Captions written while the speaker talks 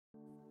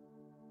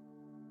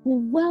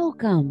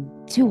Welcome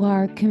to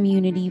our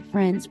community,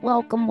 friends.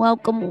 Welcome,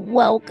 welcome,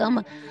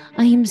 welcome.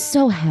 I am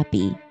so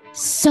happy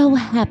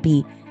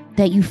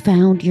that you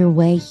found your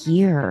way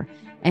here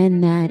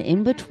and that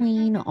in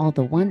between all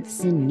the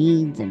wants and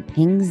needs and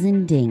pings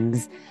and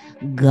dings,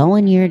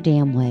 going your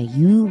damn way,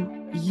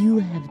 you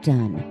have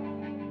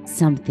done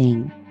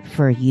something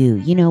for you.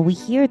 You know, we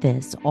hear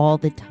this all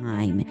the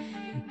time,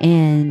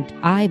 and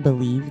I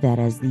believe that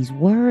as these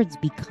words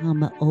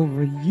become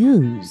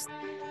overused,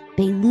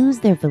 they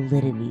lose their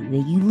validity. They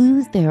you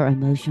lose their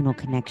emotional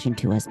connection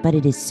to us. But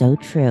it is so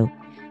true.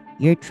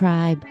 Your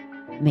tribe,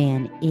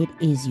 man, it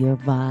is your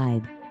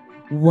vibe.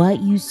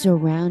 What you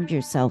surround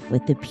yourself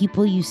with, the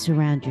people you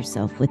surround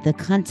yourself with, the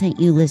content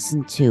you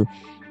listen to,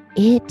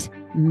 it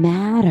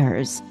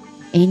matters.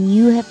 And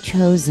you have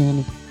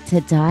chosen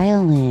to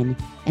dial in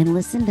and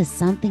listen to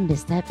something to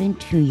step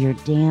into your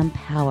damn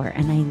power.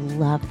 And I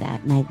love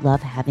that. And I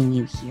love having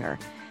you here.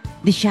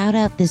 The shout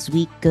out this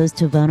week goes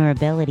to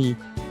Vulnerability.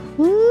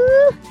 Woo!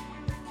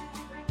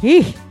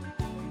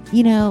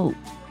 You know,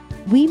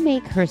 we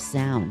make her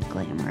sound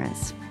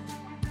glamorous.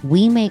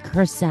 We make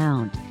her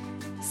sound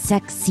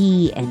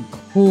sexy and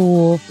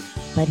cool.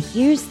 But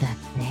here's the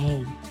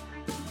thing,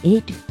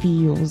 it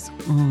feels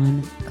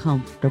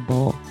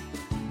uncomfortable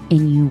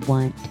and you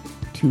want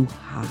to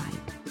hide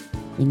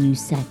and you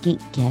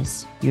second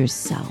guess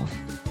yourself.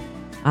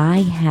 I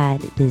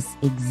had this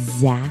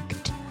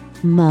exact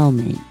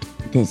moment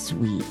this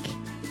week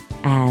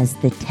as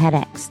the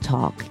TEDx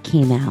talk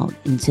came out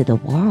into the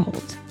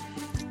world.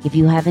 If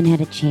you haven't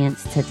had a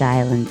chance to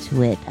dial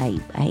into it,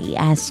 I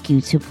ask you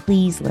to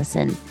please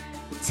listen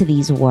to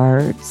these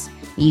words.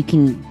 You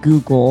can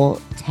Google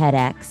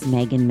TEDx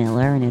Megan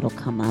Miller and it'll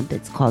come up.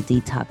 It's called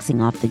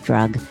Detoxing Off the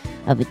Drug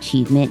of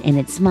Achievement. And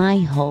it's my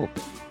hope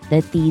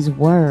that these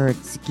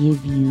words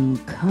give you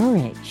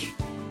courage,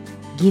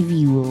 give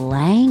you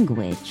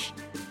language,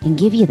 and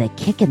give you the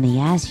kick in the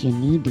ass you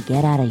need to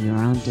get out of your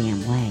own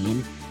damn way.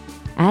 And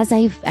as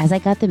I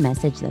got the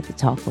message that the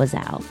talk was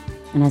out,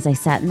 and as I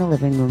sat in the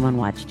living room and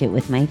watched it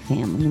with my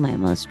family, my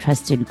most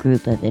trusted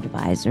group of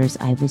advisors,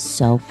 I was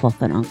so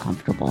fucking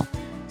uncomfortable.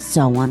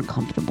 So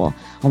uncomfortable.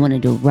 I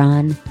wanted to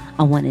run.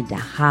 I wanted to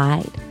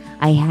hide.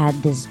 I had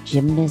this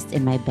gymnast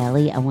in my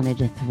belly. I wanted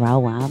to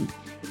throw up.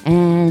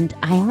 And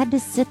I had to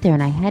sit there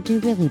and I had to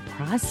really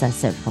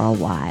process it for a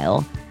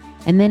while.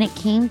 And then it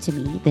came to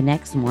me the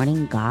next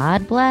morning,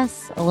 God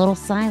bless, a little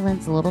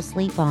silence, a little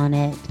sleep on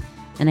it.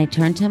 And I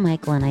turned to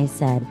Michael and I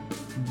said,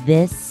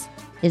 this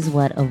is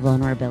what a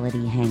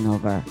vulnerability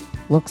hangover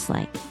looks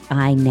like.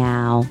 I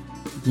now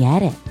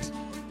get it.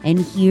 And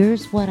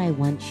here's what I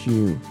want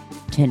you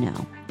to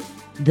know.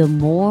 The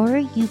more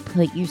you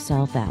put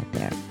yourself out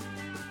there,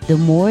 the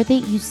more that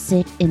you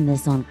sit in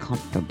this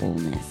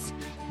uncomfortableness,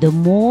 the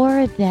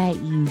more that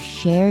you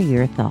share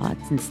your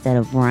thoughts instead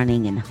of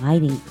running and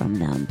hiding from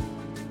them,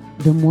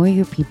 the more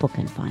your people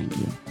can find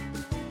you.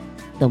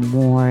 The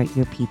more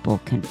your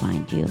people can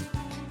find you.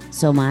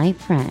 So my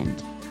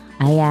friend,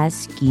 I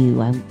ask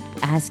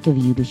of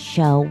you to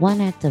show one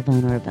act of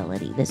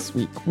vulnerability this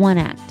week. One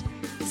act.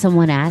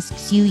 Someone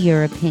asks you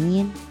your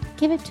opinion,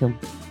 give it to them.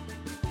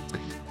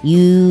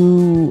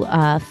 You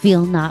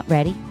feel not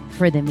ready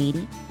for the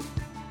meeting,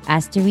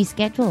 ask to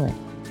reschedule it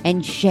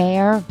and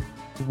share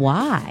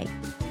why.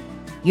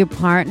 Your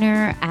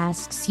partner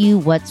asks you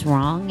what's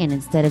wrong, and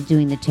instead of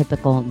doing the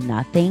typical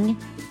nothing,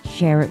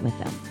 share it with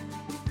them.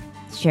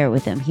 Share it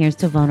with them. Here's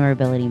to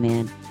vulnerability,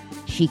 man.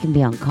 She can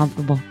be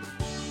uncomfortable.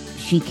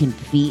 It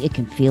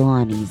can feel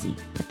uneasy,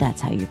 but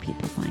that's how your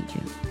people find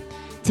you.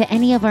 To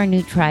any of our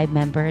new tribe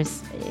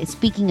members,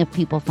 speaking of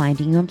people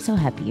finding you, I'm so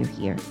happy you're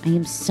here. I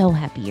am so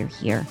happy you're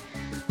here.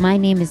 My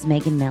name is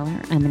Megan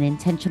Miller. I'm an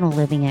intentional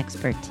living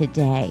expert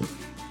today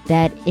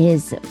that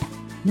is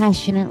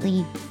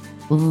passionately,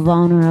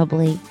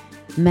 vulnerably,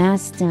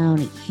 masked down,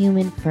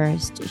 human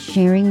first,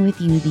 sharing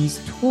with you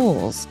these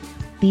tools,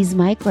 these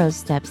micro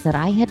steps that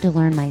I had to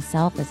learn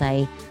myself as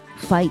I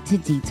fight to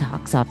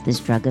detox off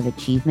this drug of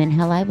achievement.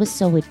 Hell, I was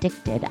so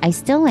addicted. I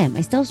still am.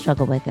 I still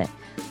struggle with it.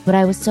 But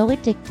I was so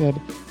addicted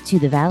to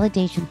the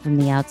validation from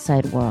the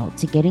outside world,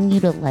 to getting you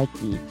to like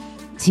me,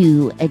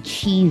 to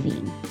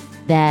achieving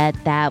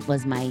that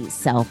was my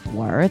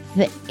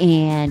self-worth.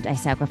 And I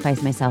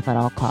sacrificed myself at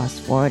all costs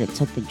for it. It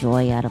took the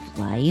joy out of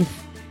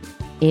life.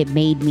 It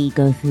made me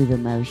go through the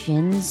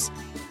motions.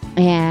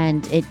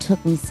 And it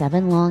took me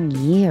 7 long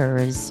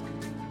years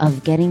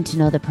of getting to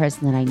know the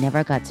person that I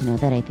never got to know,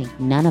 that I think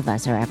none of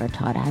us are ever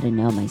taught how to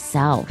know,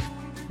 myself.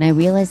 And I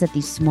realized that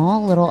these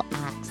small little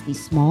acts,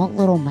 these small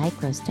little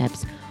micro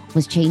steps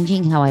was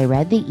changing how I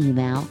read the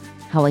email,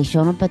 how I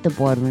showed up at the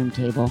boardroom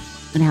table,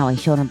 and how I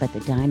showed up at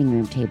the dining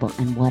room table.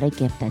 And what a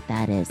gift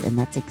that is. And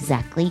that's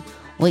exactly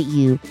what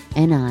you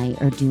and I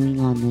are doing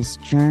on this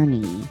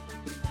journey,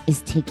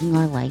 is taking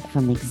our life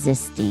from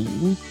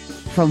existing,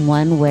 from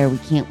one where we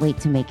can't wait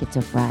to make it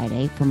to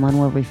Friday, from one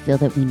where we feel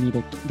that we need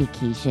a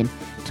vacation,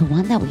 to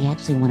one that we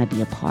actually want to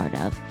be a part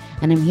of.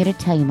 And I'm here to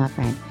tell you, my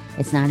friend,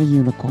 it's not a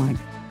unicorn.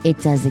 It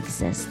does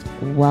exist.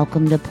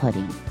 Welcome to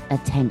putting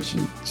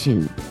attention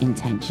to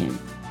intention.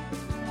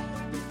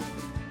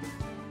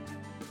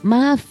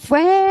 My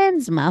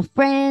friends, my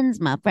friends,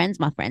 my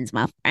friends, my friends,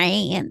 my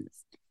friends.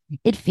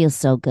 It feels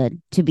so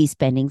good to be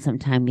spending some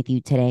time with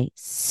you today.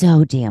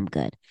 So damn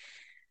good.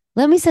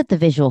 Let me set the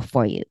visual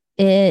for you.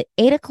 At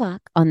 8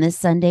 o'clock on this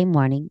Sunday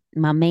morning,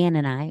 my man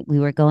and I, we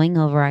were going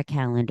over our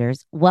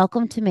calendars.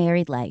 Welcome to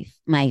married life,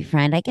 my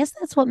friend. I guess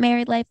that's what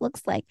married life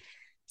looks like.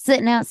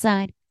 Sitting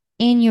outside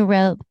in your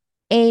robe,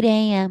 8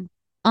 a.m.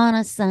 on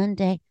a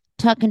Sunday,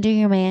 talking to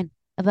your man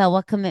about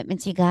what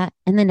commitments you got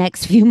in the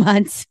next few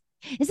months.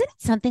 Isn't it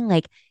something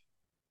like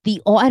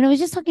and I was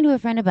just talking to a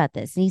friend about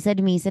this, and he said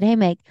to me, he said, "Hey,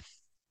 Meg,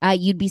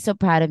 you'd be so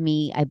proud of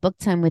me. I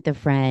booked time with a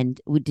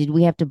friend. Did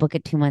we have to book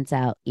it 2 months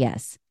out?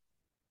 Yes.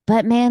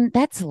 But man,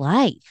 that's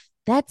life.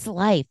 That's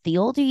life. The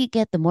older you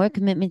get, the more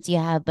commitments you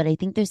have. But I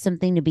think there's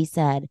something to be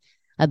said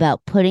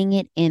about putting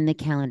it in the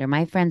calendar.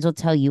 My friends will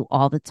tell you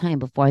all the time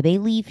before they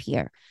leave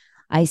here.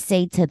 I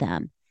say to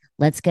them,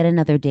 let's get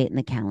another date in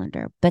the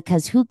calendar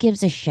because who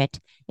gives a shit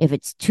if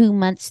it's 2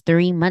 months,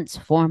 3 months,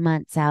 4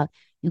 months out?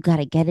 You got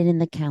to get it in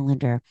the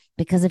calendar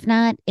because if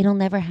not, it'll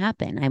never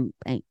happen.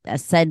 I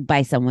said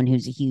by someone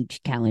who's a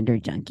huge calendar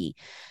junkie.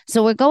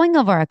 So we're going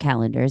over our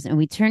calendars and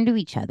we turn to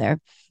each other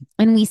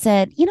and we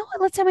said, you know what?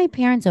 Let's have my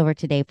parents over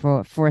today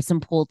for some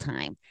pool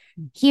time.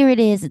 Here it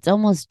is. It's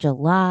almost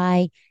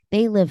July.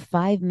 They live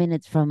 5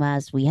 minutes from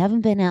us. We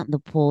haven't been out in the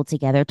pool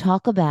together.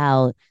 Talk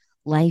about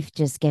life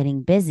just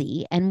getting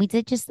busy. And we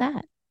did just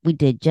that. We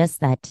did just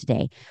that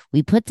today.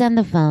 We put down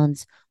the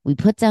phones, we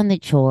put down the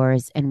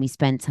chores, and we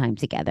spent time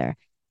together.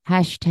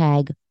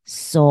 Hashtag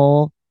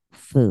soul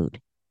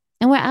food.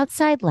 And we're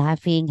outside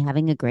laughing,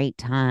 having a great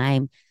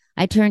time.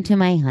 I turn to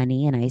my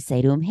honey and I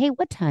say to him, hey,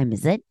 what time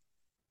is it?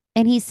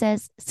 And he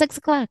says, 6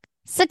 o'clock,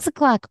 6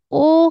 o'clock.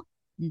 Oh,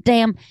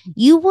 damn.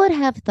 You would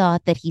have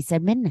thought that he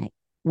said midnight.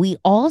 We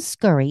all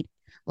scurried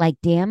like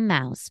damn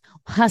mouse,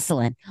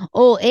 hustling.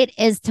 Oh, it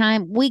is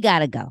time. We got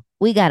to go.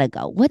 We got to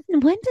go. When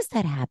does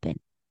that happen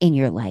in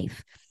your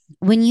life?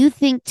 When you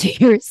think to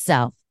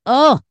yourself,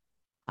 oh,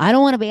 I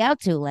don't want to be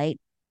out too late.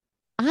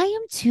 I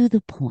am to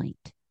the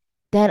point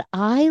that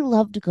I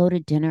love to go to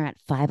dinner at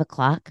 5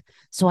 o'clock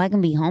so I can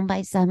be home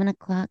by 7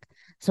 o'clock,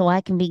 so I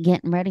can be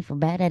getting ready for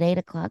bed at 8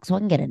 o'clock, so I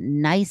can get a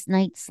nice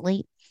night's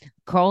sleep,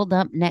 curled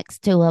up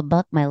next to a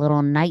book, my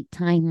little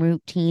nighttime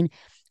routine.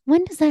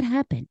 When does that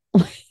happen?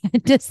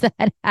 When does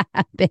that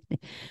happen?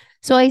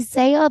 So I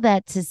say all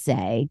that to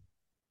say,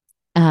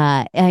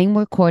 I'm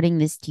recording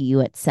this to you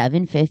at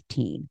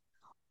 7:15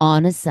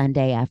 on a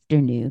Sunday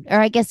afternoon, or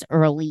I guess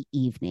early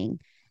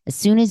evening. As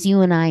soon as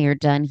you and I are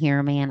done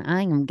here, man,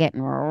 I am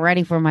getting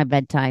ready for my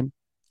bedtime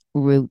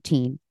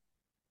routine,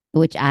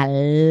 which I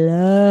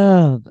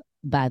love,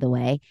 by the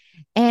way.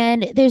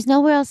 And there's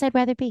nowhere else I'd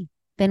rather be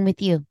than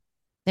with you,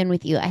 than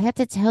with you. I have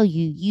to tell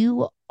you,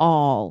 you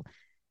all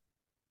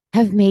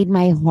have made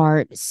my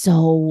heart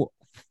so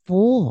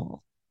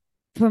full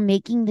for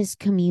making this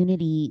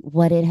community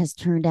what it has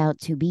turned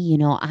out to be.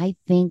 I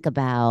think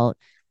about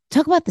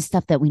talk about the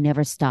stuff that we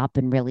never stop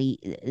and really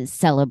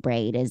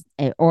celebrate as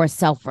or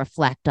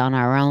self-reflect on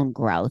our own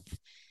growth.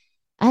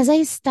 As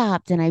I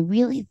stopped and I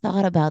really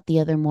thought about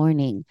the other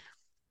morning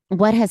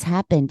what has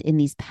happened in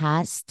these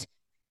past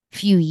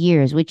few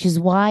years, which is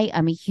why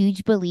I'm a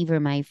huge believer,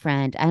 my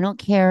friend. I don't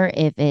care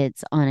if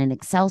it's on an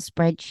Excel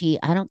spreadsheet.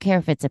 I don't care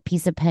if it's a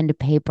piece of pen to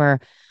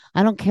paper.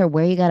 I don't care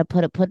where you got to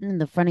put it in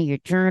the front of your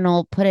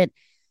journal, put it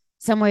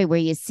somewhere where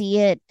you see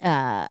it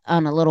on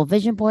a little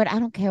vision board. I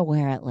don't care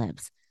where it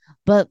lives,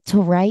 but to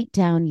write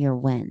down your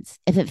wins.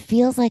 If it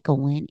feels like a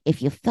win,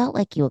 if you felt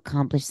like you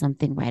accomplished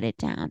something, write it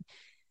down.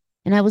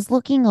 And I was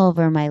looking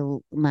over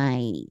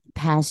my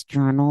past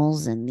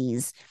journals, and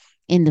these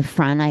in the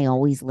front, I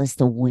always list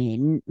the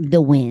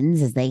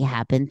wins as they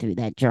happen through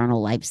that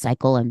journal life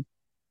cycle. And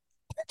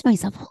I thought to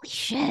myself, holy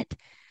shit.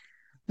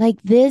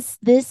 Like this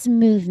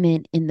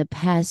movement in the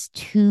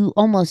past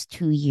almost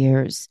 2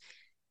 years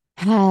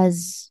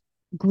has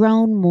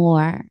grown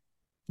more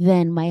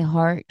than my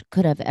heart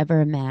could have ever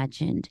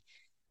imagined.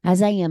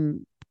 As I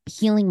am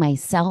healing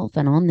myself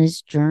and on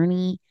this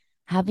journey,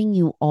 having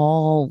you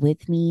all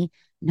with me,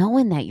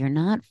 knowing that you're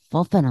not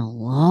fucking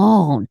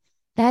alone.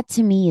 That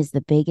to me is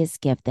the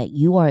biggest gift that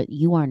you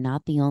are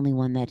not the only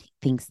one that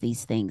thinks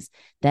these things,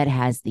 that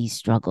has these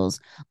struggles,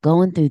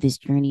 going through this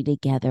journey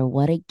together.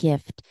 What a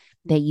gift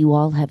that you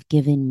all have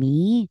given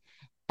me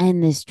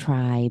and this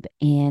tribe.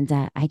 And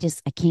I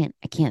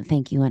can't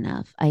thank you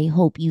enough. I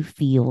hope you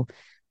feel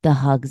the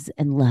hugs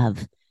and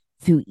love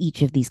through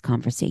each of these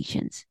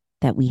conversations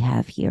that we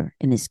have here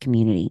in this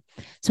community.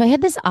 So I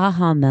had this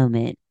aha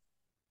moment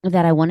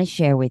that I want to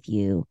share with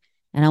you.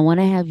 And I want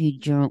to have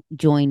you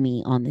join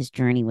me on this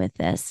journey with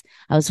this.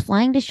 I was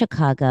flying to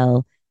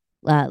Chicago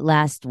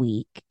last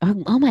week.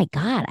 Oh my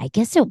God, I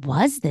guess it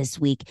was this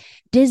week.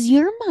 Does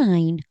your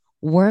mind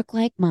work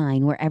like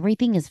mine, where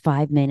everything is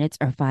 5 minutes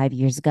or 5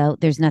 years ago?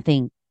 There's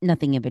nothing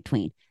in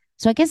between.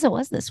 So I guess it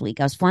was this week.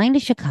 I was flying to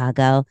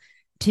Chicago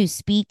to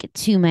speak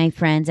to my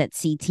friends at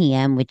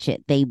CTM,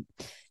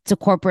 it's a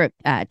corporate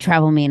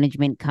travel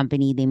management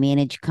company. They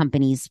manage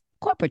companies'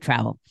 corporate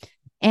travel.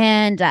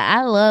 And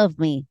I love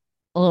me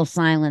A little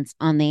silence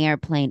on the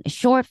airplane. A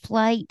short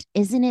flight,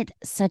 isn't it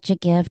such a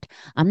gift?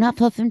 I'm not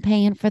flipping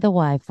paying for the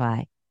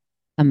Wi-Fi.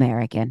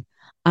 American.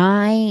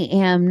 I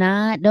am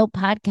not, no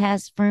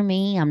podcast for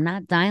me. I'm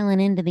not dialing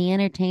into the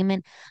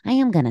entertainment. I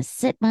am going to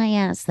sit my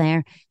ass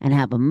there and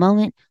have a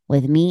moment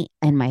with me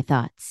and my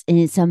thoughts. And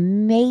it's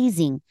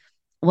amazing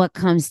what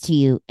comes to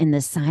you in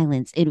the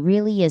silence. It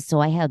really is. So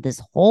I had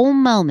this whole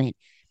moment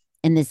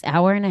in this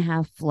hour and a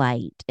half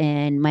flight,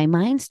 and my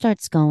mind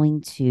starts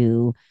going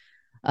to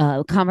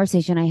a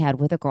conversation I had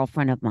with a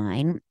girlfriend of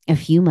mine a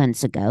few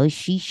months ago.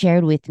 She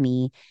shared with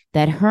me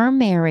that her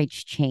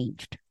marriage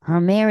changed. Her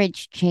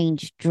marriage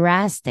changed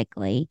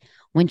drastically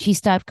when she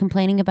stopped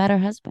complaining about her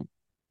husband.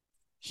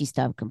 She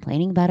stopped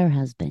complaining about her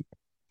husband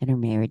and her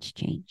marriage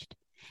changed.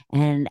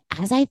 And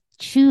as I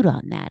chewed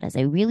on that, as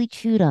I really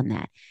chewed on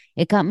that,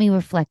 it got me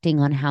reflecting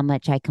on how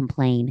much I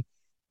complain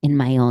in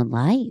my own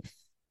life.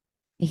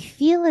 I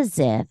feel as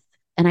if,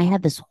 and I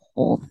had this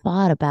whole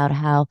thought about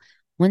how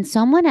when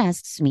someone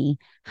asks me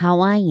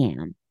how I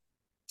am,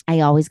 I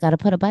always got to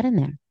put a but in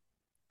there.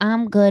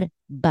 I'm good,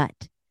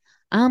 but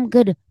I'm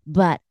good,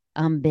 but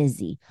I'm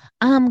busy.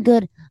 I'm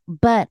good,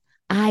 but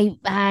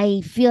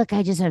I feel like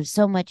I just have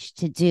so much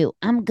to do.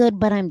 I'm good,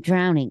 but I'm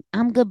drowning.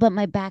 I'm good, but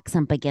my back's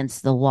up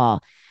against the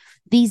wall.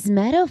 These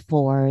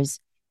metaphors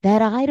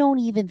that I don't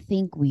even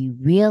think we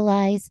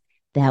realize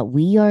that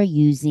we are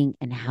using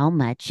and how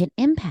much it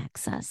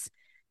impacts us.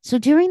 So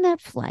during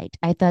that flight,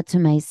 I thought to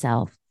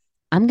myself,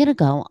 I'm going to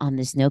go on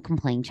this no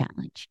complain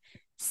challenge.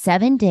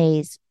 7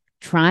 days,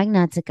 trying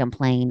not to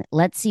complain.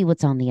 Let's see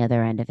what's on the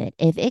other end of it.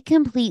 If it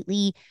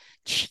completely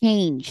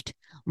changed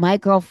my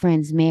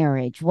girlfriend's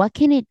marriage, what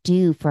can it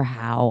do for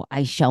how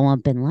I show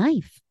up in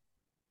life?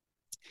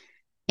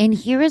 And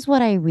here is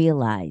what I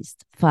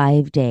realized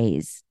 5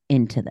 days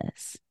into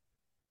this.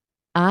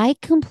 I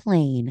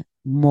complain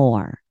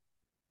more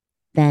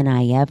than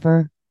I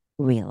ever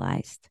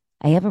realized.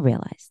 I ever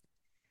realized.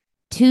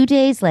 2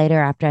 days later,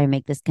 after I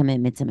make this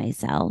commitment to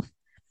myself,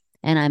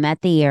 and I'm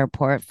at the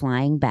airport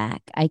flying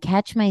back, I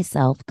catch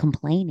myself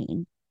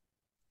complaining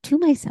to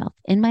myself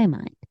in my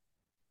mind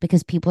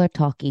because people are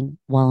talking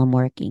while I'm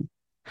working.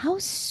 How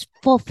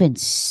fucking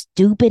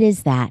stupid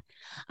is that?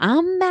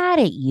 I'm mad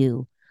at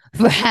you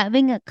for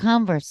having a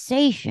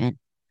conversation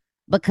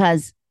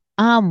because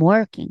I'm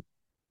working.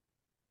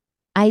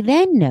 I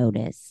then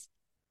notice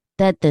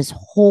that this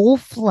whole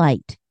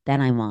flight that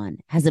I'm on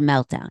has a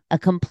meltdown, a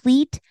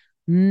complete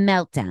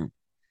meltdown,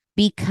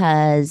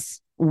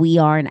 because we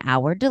are an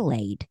hour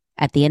delayed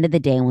at the end of the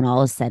day when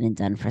all is said and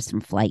done for some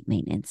flight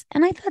maintenance.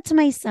 And I thought to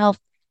myself,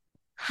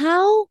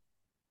 how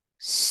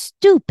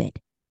stupid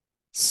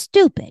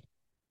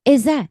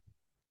is that?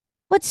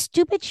 What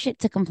stupid shit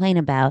to complain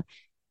about?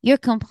 You're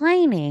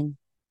complaining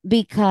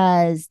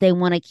because they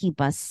want to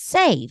keep us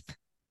safe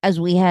as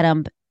we head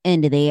up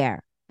into the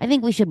air. I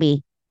think we should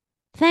be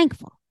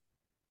thankful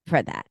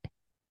for that.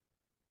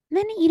 And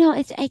then,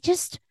 I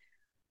just,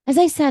 as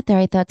I sat there,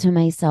 I thought to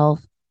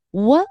myself,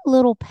 what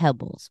little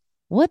pebbles,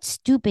 what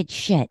stupid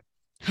shit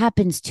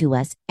happens to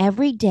us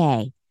every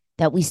day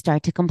that we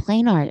start to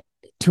complain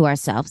to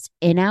ourselves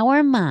in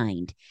our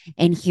mind.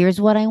 And here's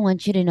what I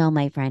want you to know,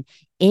 my friend.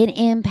 It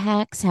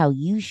impacts how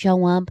you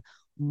show up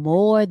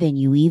more than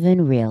you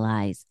even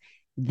realize.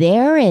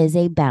 There is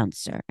a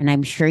bouncer, and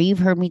I'm sure you've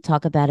heard me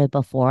talk about it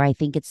before. I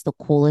think it's the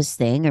coolest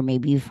thing, or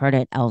maybe you've heard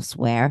it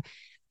elsewhere.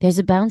 There's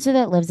a bouncer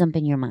that lives up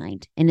in your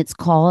mind, and it's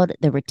called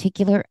the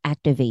reticular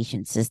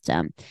activation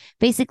system.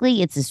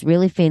 Basically, it's this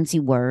really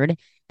fancy word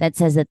that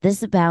says that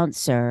this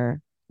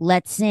bouncer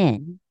lets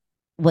in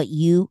what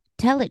you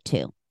tell it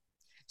to.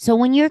 So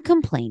when you're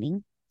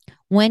complaining,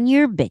 when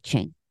you're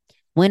bitching,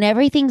 when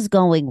everything's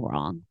going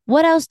wrong,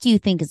 what else do you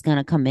think is going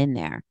to come in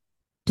there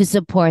to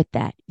support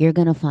that? You're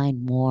going to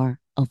find more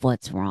of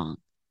what's wrong.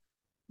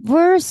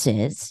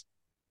 Versus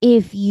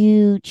if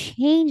you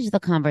change the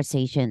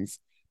conversations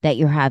that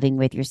you're having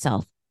with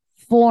yourself.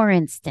 For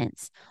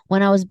instance,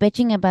 when I was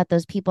bitching about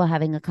those people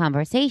having a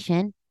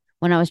conversation,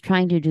 when I was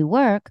trying to do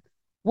work,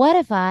 what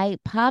if I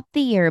pop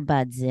the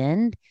earbuds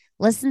in,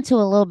 listen to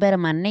a little bit of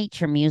my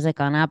nature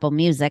music on Apple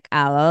Music?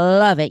 I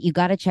love it. You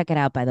got to check it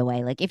out, by the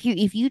way. Like if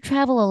you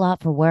travel a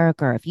lot for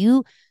work, or if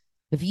you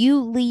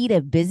lead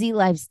a busy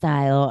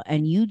lifestyle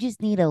and you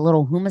just need a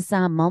little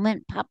humasan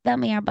moment, pop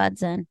them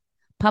earbuds in,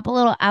 pop a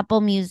little Apple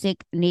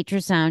Music nature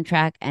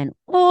soundtrack, and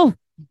oh,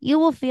 you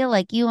will feel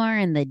like you are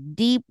in the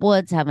deep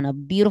woods having a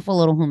beautiful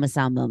little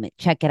humasan moment.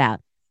 Check it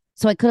out.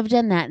 So I could have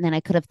done that, and then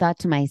I could have thought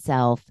to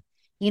myself,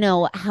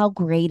 how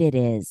great it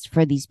is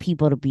for these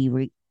people to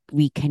be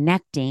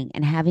reconnecting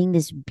and having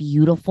this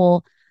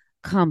beautiful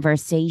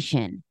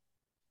conversation.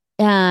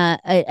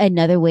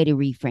 Another way to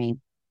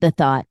reframe the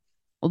thought.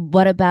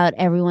 What about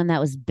everyone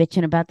that was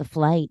bitching about the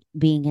flight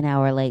being an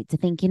hour late, to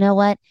think, you know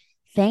what?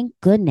 Thank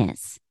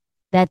goodness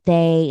that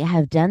they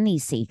have done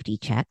these safety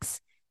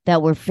checks,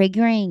 that we're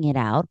figuring it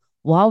out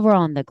while we're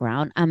on the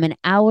ground. I'm an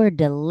hour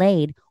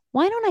delayed.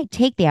 Why don't I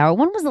take the hour?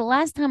 When was the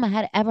last time I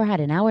had ever had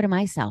an hour to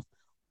myself?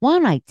 Why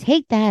don't I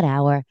take that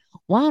hour?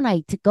 Why don't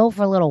I go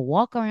for a little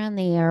walk around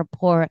the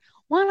airport?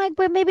 Why don't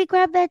I maybe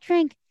grab that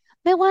drink?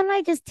 Maybe why don't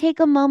I just take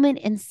a moment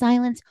in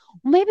silence?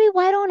 Maybe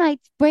why don't I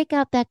break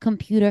out that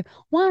computer?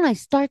 Why don't I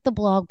start the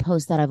blog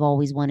post that I've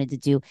always wanted to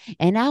do?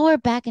 An hour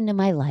back into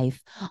my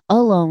life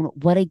alone.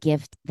 What a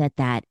gift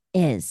that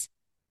is.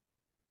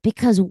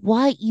 Because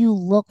what you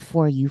look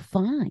for, you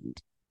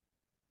find.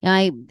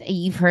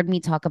 You've heard me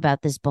talk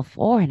about this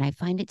before, and I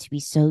find it to be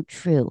so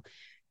true.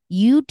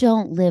 You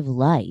don't live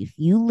life,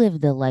 you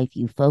live the life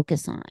you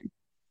focus on.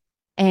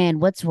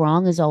 And what's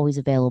wrong is always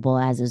available,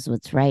 as is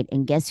what's right.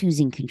 And guess who's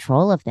in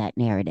control of that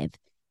narrative?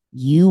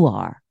 You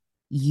are.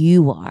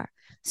 You are.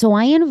 So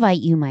I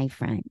invite you, my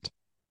friend,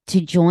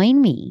 to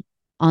join me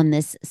on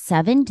this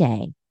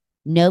 7-day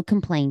no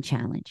complaint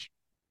challenge.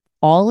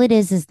 All it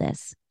is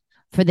this: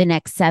 for the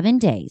next 7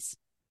 days,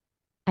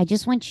 I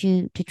just want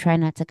you to try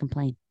not to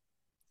complain.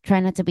 Try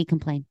not to be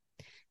complaining.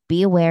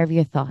 Be aware of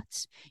your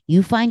thoughts.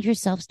 You find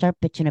yourself start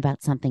bitching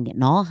about something,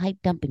 getting all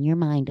hyped up in your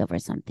mind over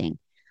something.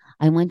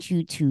 I want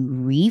you to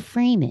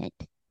reframe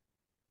it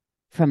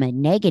from a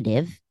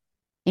negative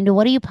into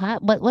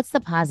what's the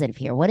positive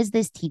here? What is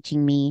this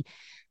teaching me?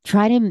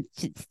 Try to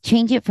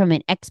change it from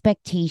an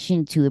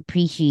expectation to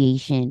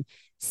appreciation.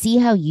 See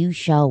how you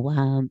show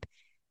up.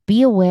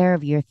 Be aware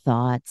of your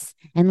thoughts,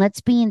 and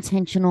let's be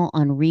intentional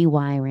on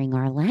rewiring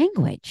our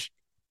language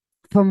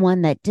from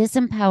one that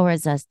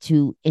disempowers us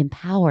to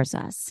empowers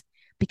us,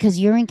 because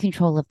you're in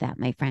control of that,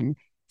 my friend.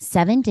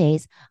 7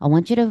 days, I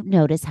want you to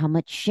notice how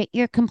much shit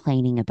you're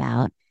complaining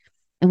about.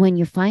 And when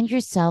you find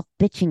yourself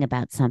bitching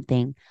about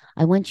something,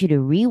 I want you to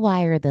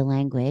rewire the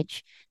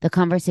language, the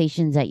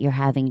conversations that you're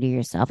having to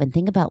yourself, and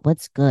think about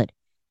what's good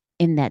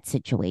in that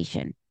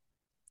situation.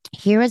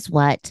 Here is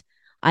what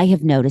I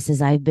have noticed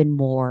as I've been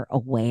more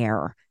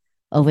aware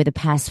over the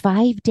past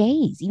 5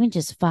 days, even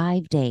just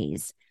 5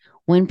 days.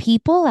 When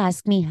people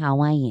ask me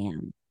how I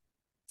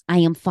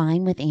am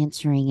fine with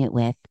answering it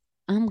with,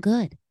 I'm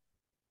good.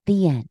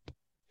 The end.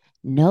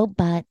 No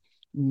but,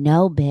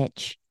 no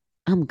bitch.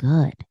 I'm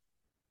good.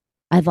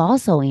 I've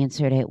also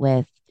answered it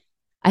with,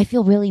 I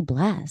feel really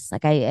blessed.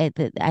 Like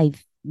I'm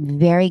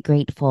very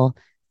grateful.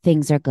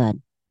 Things are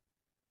good.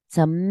 It's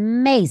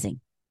amazing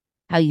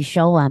how you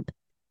show up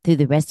through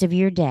the rest of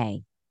your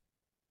day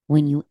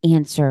when you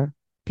answer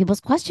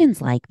people's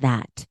questions like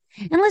that.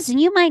 And listen,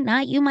 you might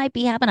not, you might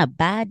be having a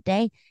bad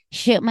day.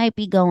 Shit might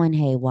be going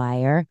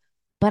haywire,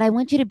 but I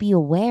want you to be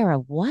aware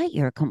of what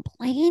you're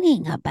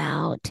complaining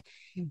about.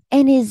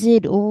 And is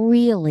it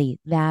really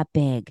that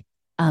big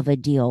of a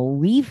deal?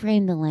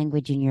 Reframe the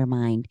language in your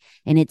mind.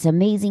 And it's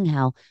amazing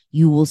how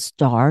you will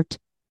start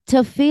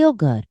to feel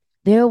good.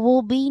 There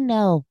will be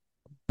no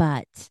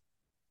but.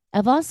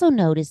 I've also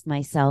noticed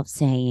myself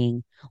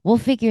saying, we'll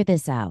figure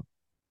this out.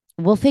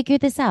 We'll figure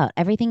this out.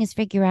 Everything is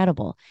figure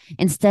outable,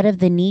 instead of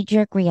the knee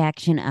jerk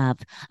reaction of,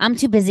 I'm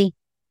too busy.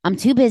 I'm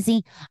too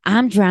busy.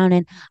 I'm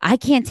drowning. I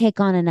can't take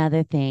on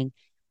another thing.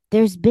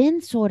 There's been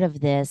sort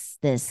of this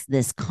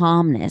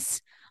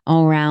calmness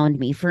around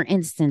me. For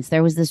instance,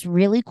 there was this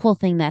really cool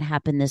thing that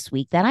happened this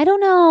week that I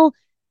don't know.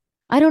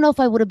 I don't know if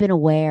I would have been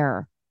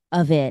aware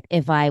of it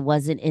if I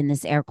wasn't in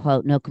this air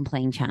quote no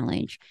complaint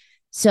challenge.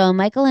 So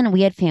Michael and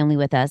we had family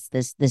with us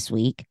this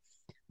week.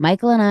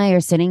 Michael and I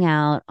are sitting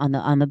out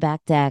on the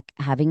back deck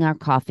having our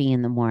coffee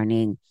in the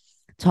morning,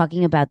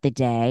 talking about the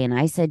day. And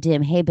I said to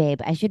him, "Hey,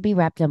 babe, I should be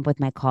wrapped up with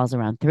my calls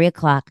around 3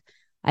 o'clock.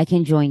 I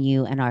can join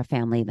you and our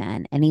family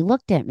then." And he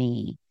looked at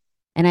me,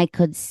 and I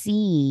could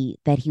see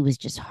that he was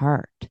just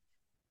hurt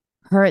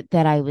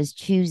that I was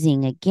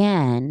choosing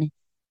again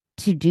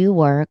to do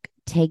work,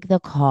 take the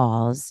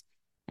calls,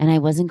 and I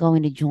wasn't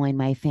going to join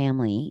my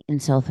family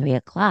until 3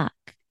 o'clock.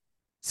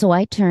 So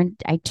I turned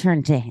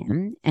to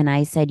him and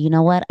I said, "You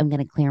know what? I'm going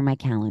to clear my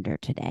calendar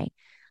today.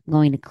 I'm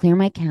going to clear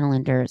my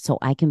calendar so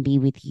I can be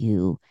with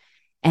you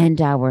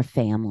and our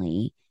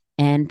family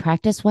and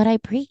practice what I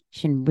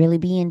preach and really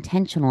be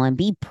intentional and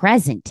be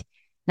present,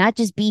 not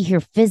just be here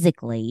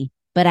physically,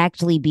 but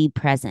actually be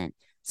present."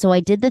 So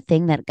I did the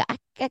thing that,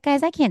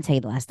 guys, I can't tell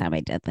you the last time I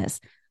did this.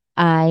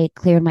 I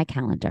cleared my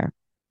calendar.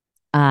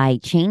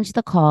 I changed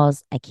the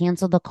calls. I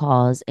canceled the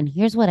calls. And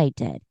here's what I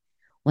did.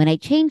 When I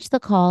changed the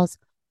calls,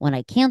 when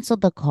I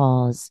canceled the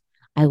calls,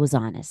 I was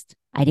honest.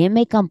 I didn't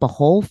make up a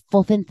whole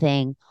fluffing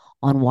thing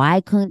on why I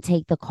couldn't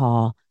take the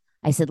call.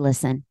 I said,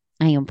 listen,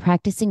 I am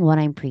practicing what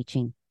I'm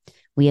preaching.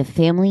 We have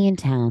family in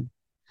town.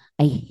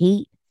 I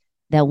hate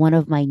that one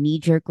of my knee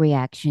jerk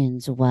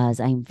reactions was,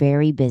 I'm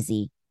very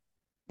busy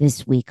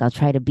this week. I'll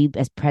try to be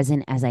as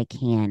present as I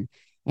can.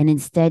 And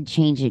instead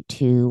change it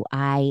to,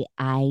 I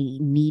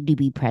need to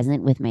be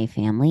present with my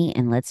family,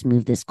 and let's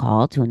move this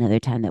call to another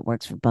time that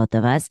works for both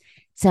of us.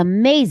 It's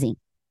amazing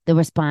the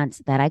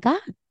response that I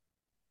got.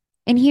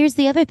 And here's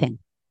the other thing.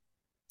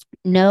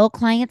 No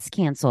clients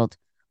canceled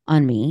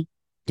on me.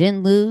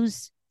 Didn't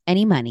lose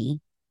any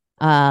money.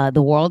 The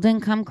world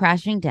didn't come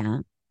crashing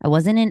down. I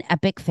wasn't an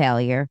epic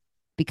failure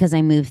because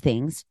I moved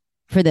things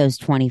for those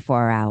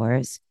 24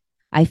 hours.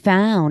 I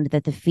found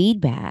that the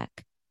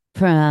feedback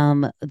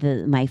from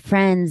my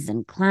friends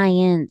and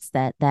clients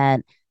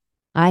that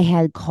I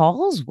had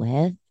calls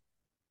with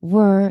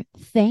were,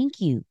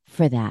 thank you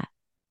for that.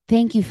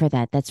 Thank you for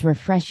that. That's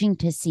refreshing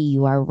to see.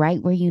 You are right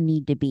where you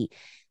need to be.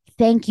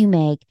 Thank you,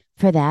 Meg,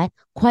 for that.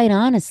 Quite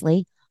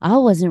honestly, I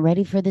wasn't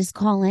ready for this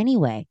call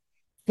anyway.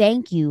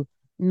 Thank you,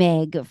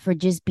 Meg, for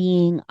just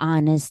being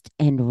honest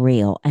and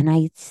real. And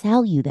I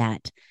tell you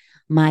that,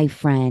 my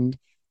friend,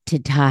 to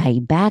tie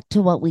back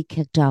to what we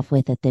kicked off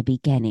with at the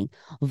beginning,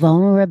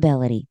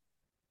 vulnerability.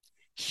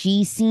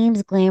 She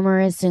seems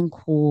glamorous and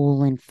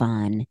cool and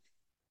fun,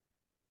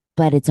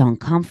 but it's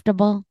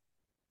uncomfortable.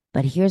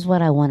 But here's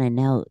what I want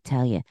to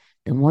tell you.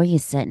 The more you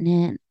sit in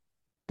it,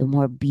 the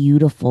more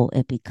beautiful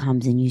it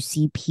becomes. And you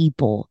see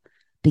people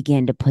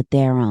begin to put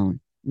their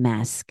own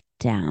mask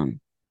down.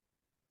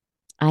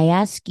 I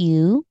ask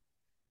you,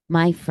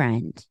 my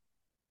friend,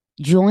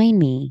 join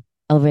me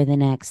over the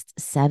next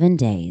 7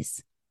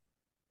 days.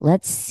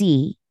 Let's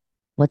see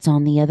what's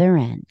on the other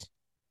end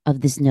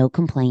of this no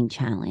complaint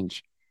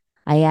challenge.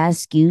 I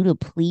ask you to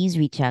please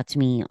reach out to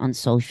me on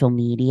social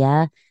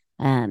media,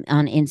 on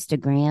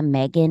Instagram,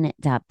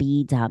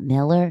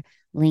 Megan.B.Miller,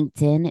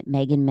 LinkedIn,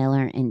 Megan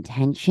Miller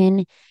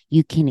Intention.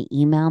 You can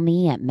email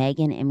me at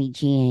Megan,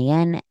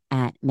 MEGAN,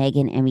 at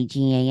Megan,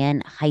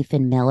 MEGAN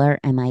hyphen Miller,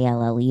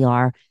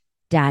 MILLER.com.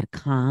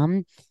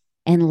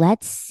 And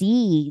let's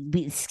see,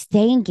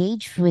 stay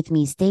engaged with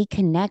me, stay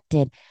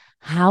connected.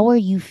 How are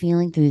you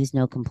feeling through this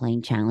no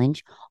complaint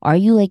challenge? Are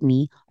you like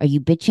me? Are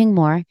you bitching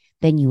more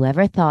than you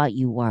ever thought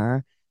you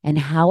were? And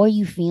how are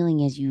you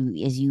feeling as you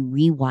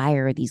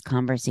rewire these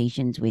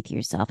conversations with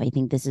yourself? I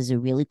think this is a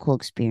really cool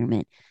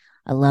experiment.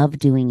 I love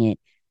doing it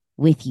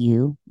with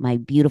you, my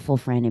beautiful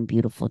friend and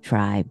beautiful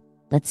tribe.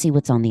 Let's see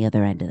what's on the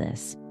other end of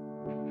this.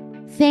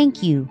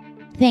 Thank you.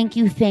 Thank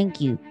you. Thank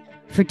you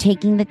for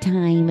taking the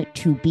time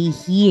to be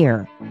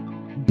here.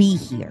 Be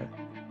here.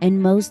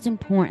 And most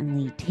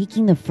importantly,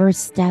 taking the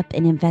first step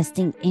in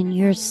investing in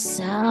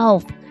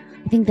yourself.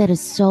 I think that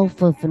is so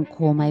flippin'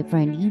 cool, my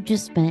friend. You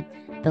just spent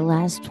the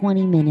last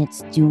 20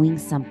 minutes doing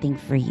something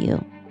for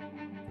you.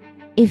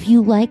 If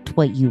you liked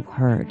what you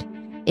heard,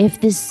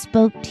 if this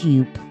spoke to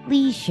you,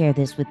 please share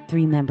this with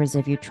 3 members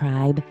of your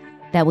tribe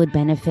that would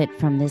benefit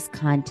from this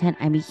content.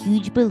 I'm a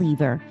huge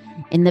believer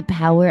in the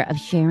power of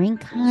sharing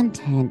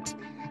content,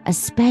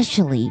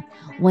 especially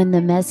when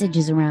the message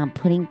is around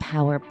putting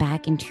power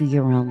back into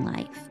your own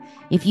life.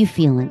 If you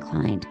feel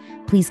inclined,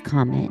 please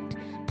comment.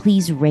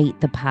 Please rate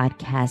the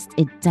podcast.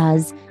 It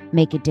does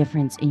make a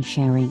difference in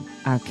sharing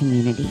our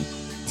community.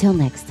 Till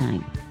next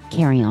time,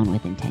 carry on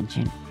with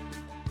intention.